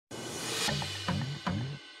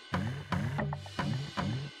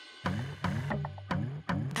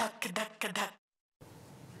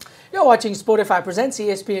You're watching Spotify presents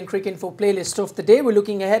ESPNcricinfo playlist of the day. We're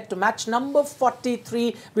looking ahead to match number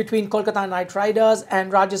 43 between Kolkata Knight Riders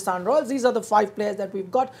and Rajasthan Royals. These are the 5 players that we've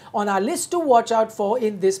got on our list to watch out for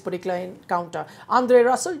in this particular encounter. Andre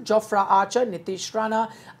Russell, Jofra Archer, Nitish Rana,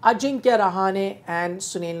 Ajinkya Rahane and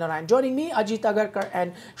Sunil Narayan. Joining me, Ajit, Agarkar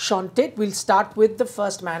and Shaun Tait. We'll start with the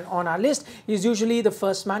first man on our list. He's usually the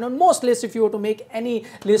first man on most lists if you were to make any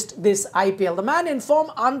list this IPL. The man in form,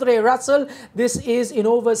 Andre Russell. This is in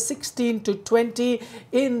over 16 to 20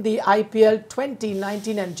 in the IPL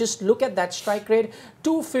 2019, and just look at that strike rate,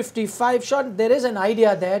 255. Shaun, there is an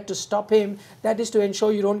idea there to stop him. That is to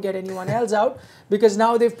ensure you don't get anyone else out, because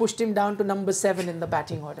now they've pushed him down to number 7 in the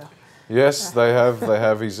batting order. Yes, they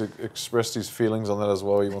have. He's expressed his feelings on that as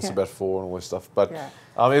well. He wants to bat 4 and all this stuff. But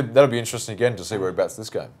I mean, that'll be interesting again to see where he bats this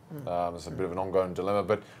game. It's a bit of an ongoing dilemma.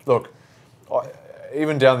 But look,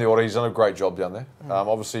 even down the order, he's done a great job down there.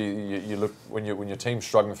 Obviously, you look when your team's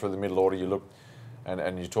struggling through the middle order, you look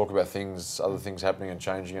and you talk about other things happening and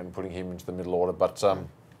changing it and putting him into the middle order. But look,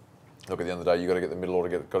 at the end of the day, you got to get the middle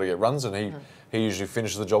order, got to get runs, and he usually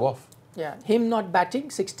finishes the job off. Yeah, him not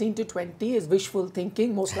batting 16 to 20 is wishful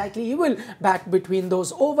thinking. Most likely he will bat between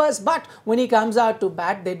those overs, but when he comes out to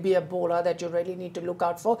bat, there'd be a bowler that you really need to look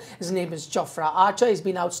out for. His name is Jofra Archer. He's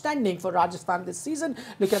been outstanding for Rajasthan this season.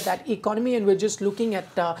 Look at that economy, and we're just looking at,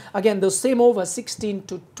 again, those same overs, 16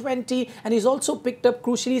 to 20, and he's also picked up,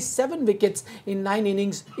 crucially, 7 wickets in 9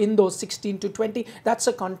 innings in those 16 to 20. That's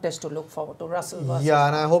a contest to look forward to, Russell versus. Yeah,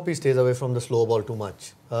 and I hope he stays away from the slow ball too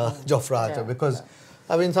much, Jofra Archer, because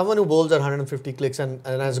I mean, someone who bowls at 150 clicks and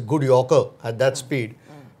has a good Yorker at that speed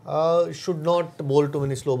should not bowl too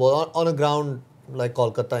many slow balls on a ground like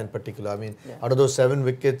Kolkata in particular. I mean, out of those 7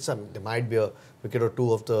 wickets, I mean, there might be a wicket or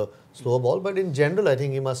 2 of the slow ball, but in general, I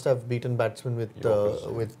think he must have beaten batsmen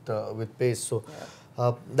with pace. So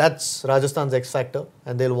that's Rajasthan's X factor,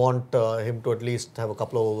 and they'll want him to at least have a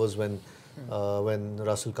couple of overs when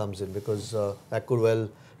Russell comes in, because that could well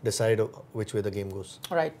decide which way the game goes.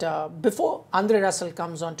 All right. Before Andre Russell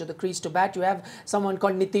comes onto the crease to bat, you have someone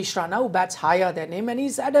called Nitish Rana who bats higher than him, and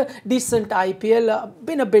he's had a decent IPL,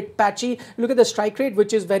 been a bit patchy. Look at the strike rate,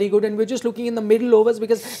 which is very good, and we're just looking in the middle overs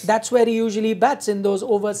because that's where he usually bats, in those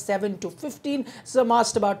overs 7 to 15. So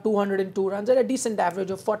amassed about 202 runs at a decent average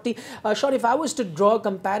of 40. Shaun, if I was to draw a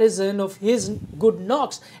comparison of his good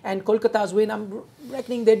knocks and Kolkata's win, I'm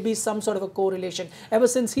reckoning there'd be some sort of a correlation. Ever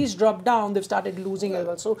since he's dropped down, they've started losing as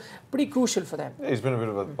well. So pretty crucial for them. Yeah, he's been a bit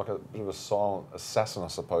of a silent assassin, I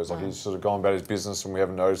suppose. Like he's sort of gone about his business, and we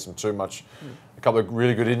haven't noticed him too much. A couple of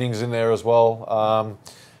really good innings in there as well.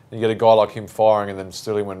 You get a guy like him firing, and then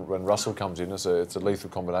stealing when Russell comes in. It's a lethal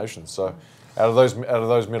combination. So out of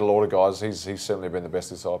those middle order guys, he's certainly been the best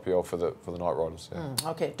this IPL for the Knight Riders. Yeah.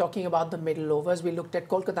 Okay, talking about the middle overs, we looked at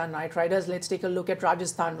Kolkata Knight Riders. Let's take a look at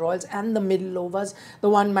Rajasthan Royals and the middle overs. The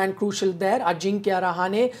one man crucial there, Ajinkya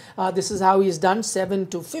Rahane. This is how he's done, 7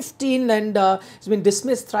 to 15, and he's been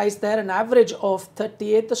dismissed thrice there, an average of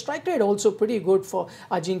 38. The strike rate also pretty good for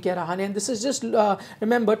Ajinkya Rahane, and this is just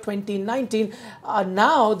remember 2019.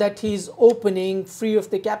 Now that he's opening free of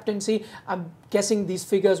the captaincy, I'm guessing these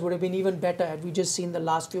figures would have been even better had we just seen the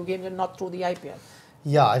last few games and not through the IPL.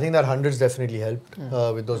 Yeah, I think that hundreds definitely helped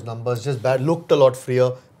with those numbers. Just looked a lot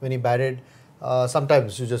freer when he batted.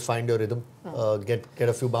 Sometimes you just find your rhythm, get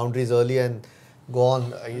a few boundaries early and go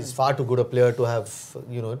on. He's far too good a player to have,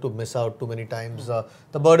 to miss out too many times.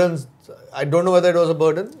 The burdens, I don't know whether it was a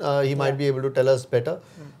burden. He might be able to tell us better.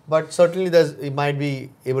 But certainly he might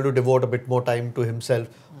be able to devote a bit more time to himself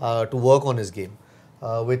to work on his game.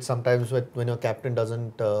 Which sometimes when your captain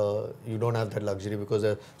doesn't, you don't have that luxury, because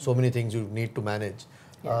there are so many things you need to manage.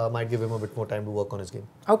 Might give him a bit more time to work on his game.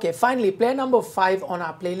 Okay, finally, player number 5 on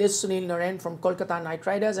our playlist, Sunil Narayan from Kolkata Knight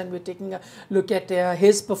Riders, and we're taking a look at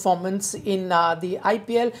his performance in the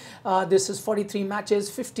IPL. This is 43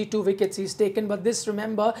 matches, 52 wickets he's taken, but this,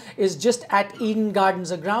 remember, is just at Eden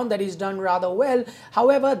Gardens, a ground that he's done rather well.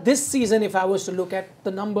 However, this season, if I was to look at,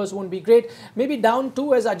 the numbers won't be great. Maybe down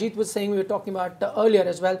to, as Ajit was saying, we were talking about earlier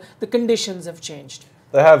as well, the conditions have changed.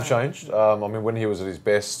 They have changed. I mean, when he was at his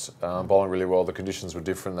best, bowling really well, the conditions were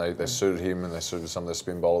different. They suited him, and they suited some of their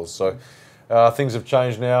spin bowlers. So things have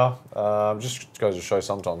changed now. Just goes to show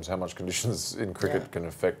sometimes how much conditions in cricket can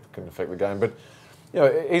affect the game. But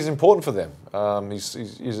he's important for them. He's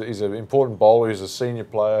an important bowler. He's a senior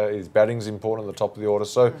player. His batting's important at the top of the order.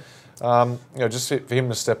 So just for him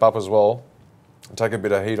to step up as well take a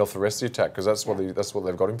bit of heat off the rest of the attack, because that's what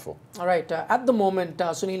they've got him for. All right. At the moment,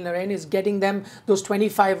 Sunil Narine is getting them those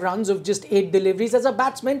 25 runs of just 8 deliveries as a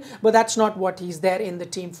batsman, but that's not what he's there in the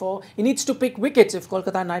team for. He needs to pick wickets if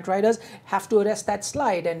Kolkata Knight Riders have to arrest that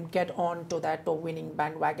slide and get on to that winning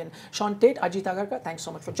bandwagon. Shaun, Tait, Ajit, Agarkar, thanks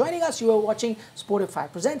so much for joining us. You are watching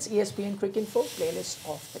Sportify presents ESPNcricinfo playlist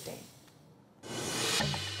of the day.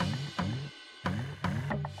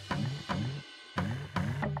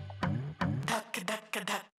 Dhak, dhak,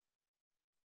 dhak.